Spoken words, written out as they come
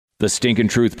The Stinkin'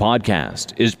 Truth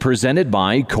podcast is presented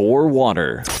by Core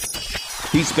Water.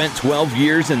 He spent 12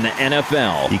 years in the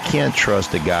NFL. You can't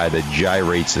trust a guy that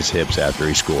gyrates his hips after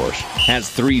he scores. Has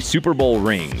 3 Super Bowl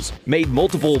rings, made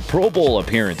multiple Pro Bowl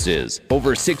appearances,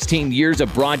 over 16 years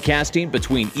of broadcasting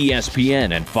between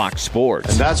ESPN and Fox Sports.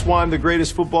 And that's why I'm the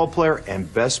greatest football player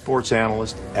and best sports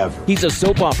analyst ever. He's a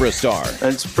soap opera star.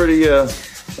 That's pretty, I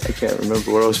can't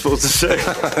remember what I was supposed to say.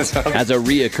 Has a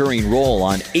reoccurring role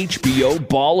on HBO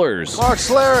Ballers. Mark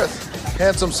Schlereth,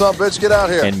 handsome sumbitch, get out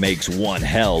here. And makes one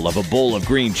hell of a bowl of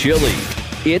green chili.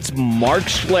 It's Mark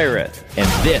Schlereth, and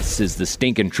this is the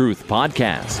Stinkin' Truth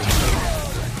podcast.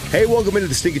 Hey, welcome into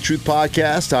the Stinkin' Truth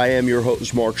podcast. I am your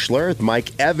host, Mark Schlereth.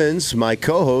 Mike Evans, my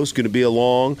co-host, going to be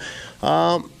along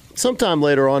sometime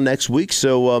later on next week,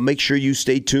 so make sure you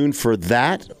stay tuned for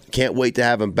that. Can't wait to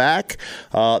have him back.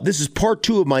 This is part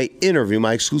 2 of my interview,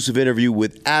 my exclusive interview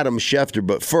with Adam Schefter.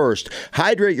 But first,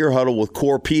 hydrate your huddle with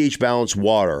Core pH balanced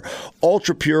water.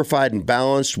 Ultra purified and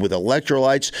balanced with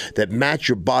electrolytes that match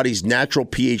your body's natural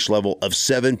pH level of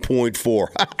 7.4.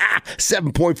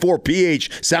 7.4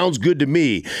 pH sounds good to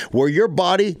me.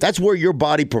 That's where your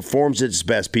body performs its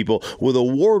best, people. With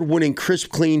award-winning crisp,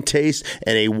 clean taste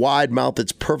and a wide mouth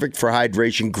that's perfect for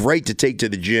hydration. Great to take to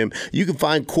the gym. You can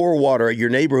find Core Water at your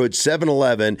neighborhood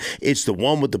 7-Eleven. It's the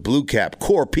one with the blue cap.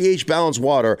 Core pH balanced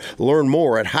water. Learn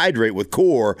more at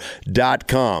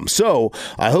hydratewithcore.com. So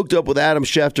I hooked up with Adam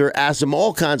Schefter, asked him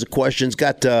all kinds of questions,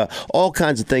 got all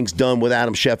kinds of things done with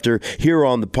Adam Schefter here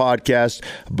on the podcast.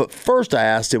 But first I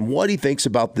asked him what he thinks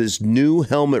about this new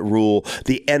helmet rule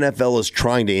the NFL is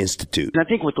trying to institute. I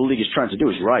think what the league is trying to do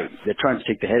is right. They're trying to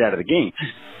take the head out of the game.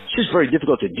 It's just very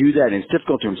difficult to do that, and it's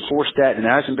difficult to enforce that, and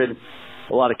there hasn't been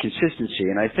a lot of consistency.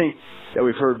 And I think that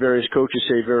we've heard various coaches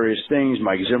say various things.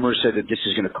 Mike Zimmer said that this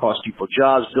is going to cost people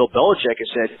jobs. Bill Belichick has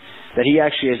said that he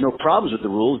actually has no problems with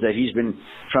the rules, that he's been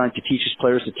trying to teach his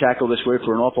players to tackle this way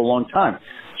for an awful long time.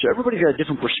 So everybody's got a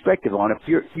different perspective on it.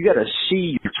 You got to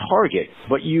see your target,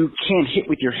 but you can't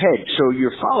hit with your head. So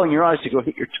you're following your eyes to go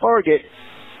hit your target,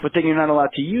 but then you're not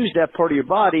allowed to use that part of your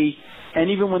body. And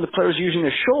even when the player's using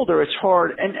their shoulder, it's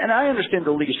hard. And I understand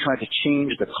the league is trying to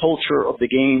change the culture of the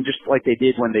game, just like they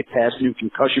did when they passed new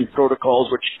concussion protocols,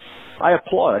 which I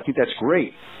applaud. I think that's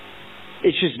great.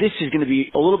 It's just this is going to be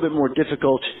a little bit more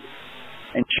difficult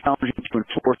and challenging to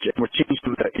enforce, and we're seeing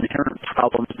some of the inherent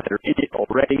problems that are in it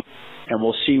already, and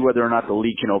we'll see whether or not the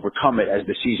league can overcome it as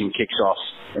the season kicks off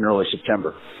in early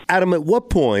September. Adam, at what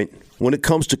point, when it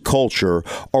comes to culture,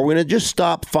 are we going to just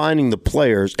stop finding the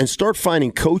players and start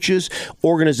finding coaches,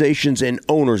 organizations, and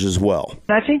owners as well?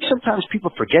 I think sometimes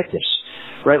people forget this,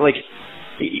 right? Like,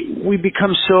 we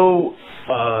become so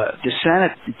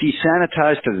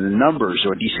desanitized to the numbers,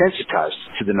 or desensitized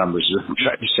to the numbers, is what I'm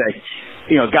trying to say.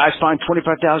 You know, guys fined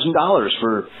 $25,000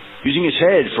 for using his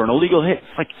head for an illegal hit.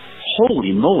 Like,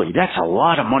 holy moly, that's a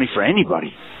lot of money for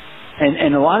anybody.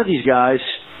 And a lot of these guys,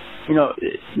 you know,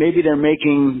 maybe they're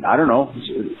making, I don't know,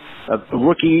 a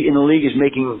rookie in the league is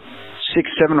making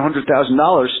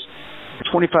 $600,000-$700,000.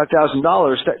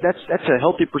 $25,000. That's a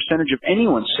healthy percentage of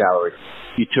anyone's salary.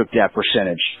 You took that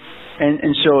percentage,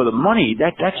 and so the money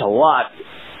that's a lot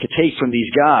to take from these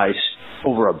guys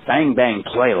over a bang bang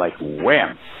play, like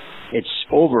wham, it's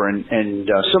over. And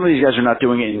some of these guys are not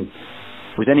doing it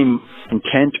with any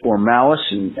intent or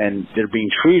malice, and they're being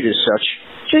treated as such.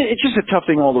 It's just a tough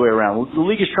thing all the way around. The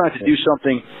league is trying to do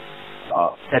something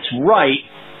that's right,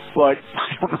 but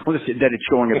I don't know that it's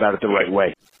going about it the right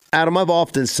way. Adam, I've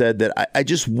often said that I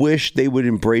just wish they would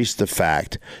embrace the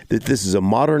fact that this is a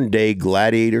modern-day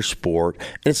gladiator sport,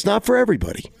 and it's not for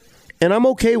everybody. And I'm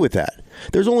okay with that.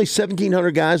 There's only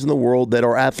 1,700 guys in the world that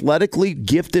are athletically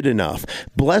gifted enough,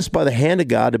 blessed by the hand of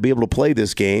God to be able to play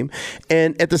this game,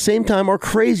 and at the same time are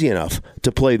crazy enough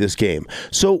to play this game.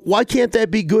 So why can't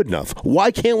that be good enough?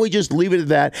 Why can't we just leave it at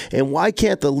that, and why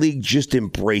can't the league just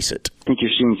embrace it? I think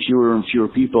you're seeing fewer and fewer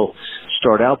people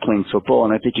start out playing football,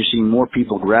 and I think you're seeing more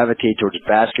people gravitate towards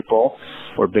basketball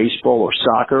or baseball or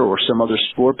soccer or some other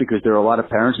sport, because there are a lot of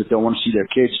parents that don't want to see their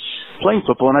kids playing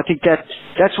football, and I think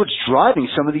that's what's driving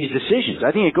some of these decisions.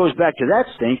 I think it goes back to that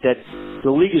stink that the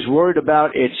league is worried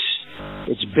about its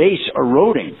base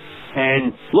eroding.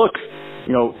 And look,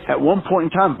 you know, at one point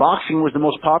in time, boxing was the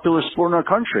most popular sport in our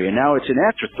country, and now it's an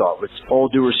afterthought, with all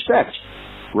due respect,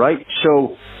 right?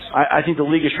 So I think the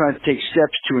league is trying to take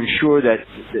steps to ensure that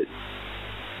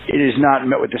it is not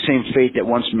met with the same fate that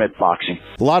once met boxing.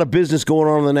 A lot of business going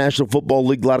on in the National Football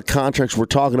League, a lot of contracts we're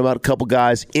talking about, a couple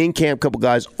guys in camp, a couple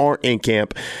guys aren't in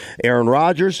camp. Aaron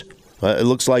Rodgers, It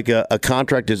looks like a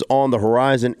contract is on the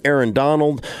horizon. Aaron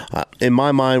Donald, in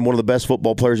my mind, one of the best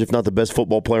football players, if not the best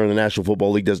football player in the National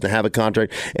Football League, doesn't have a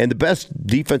contract. And the best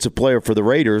defensive player for the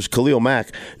Raiders, Khalil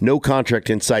Mack, no contract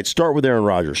in sight. Start with Aaron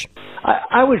Rodgers.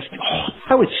 I would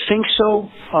think so.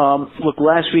 Look,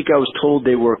 last week I was told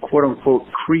they were, quote-unquote,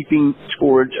 creeping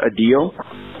towards a deal.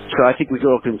 So I think we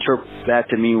can interpret that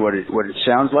to mean what it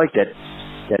sounds like, that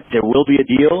there will be a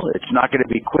deal. It's not going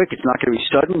to be quick. It's not going to be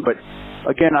sudden. But,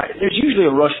 again, there's usually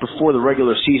a rush before the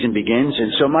regular season begins.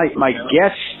 And so my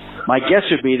guess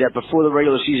would be that before the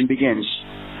regular season begins,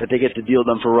 that they get the deal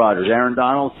done for Rodgers. Aaron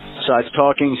Donald, besides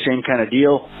talking, same kind of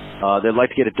deal. They'd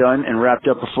like to get it done and wrapped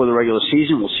up before the regular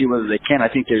season. We'll see whether they can. I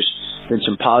think there's been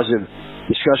some positive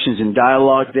discussions and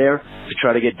dialogue there to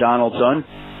try to get Donald done.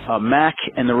 Mack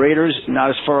and the Raiders, not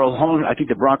as far along. I think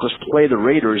the Broncos play the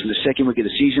Raiders in the second week of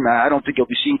the season. I don't think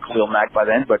you'll be seeing Khalil Mack by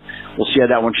then, but we'll see how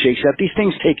that one shakes out. These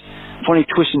things take funny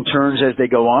twists and turns as they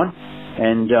go on,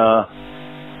 and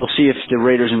we'll see if the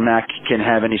Raiders and Mack can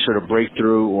have any sort of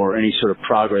breakthrough or any sort of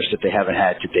progress that they haven't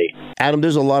had to date. Adam,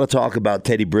 there's a lot of talk about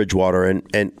Teddy Bridgewater,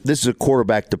 and this is a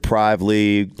quarterback-deprived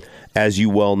league, as you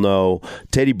well know.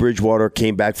 Teddy Bridgewater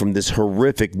came back from this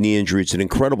horrific knee injury. It's an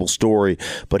incredible story,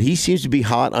 but he seems to be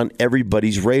hot on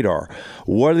everybody's radar.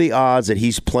 What are the odds that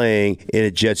he's playing in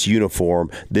a Jets uniform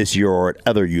this year or an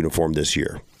other uniform this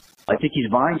year? I think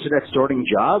he's vying for that starting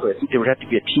job. I think there would have to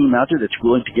be a team out there that's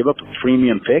willing to give up a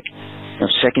premium pick,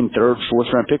 second, third,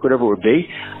 fourth-round pick, whatever it would be.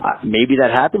 Maybe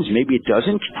that happens. Maybe it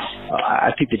doesn't.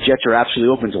 I think the Jets are absolutely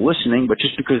open to listening, but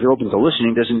just because they're open to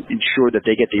listening doesn't ensure that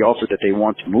they get the offer that they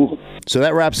want to move them. So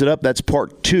that wraps it up. That's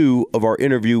part 2 of our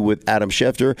interview with Adam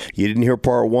Schefter. You didn't hear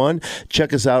part 1.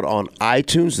 Check us out on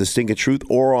iTunes, The Stink of Truth,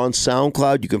 or on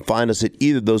SoundCloud. You can find us at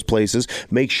either of those places.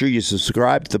 Make sure you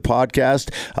subscribe to the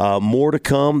podcast. More to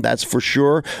come, that's for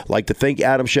sure. I'd like to thank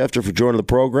Adam Schefter for joining the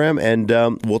program, and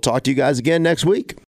we'll talk to you guys again next week.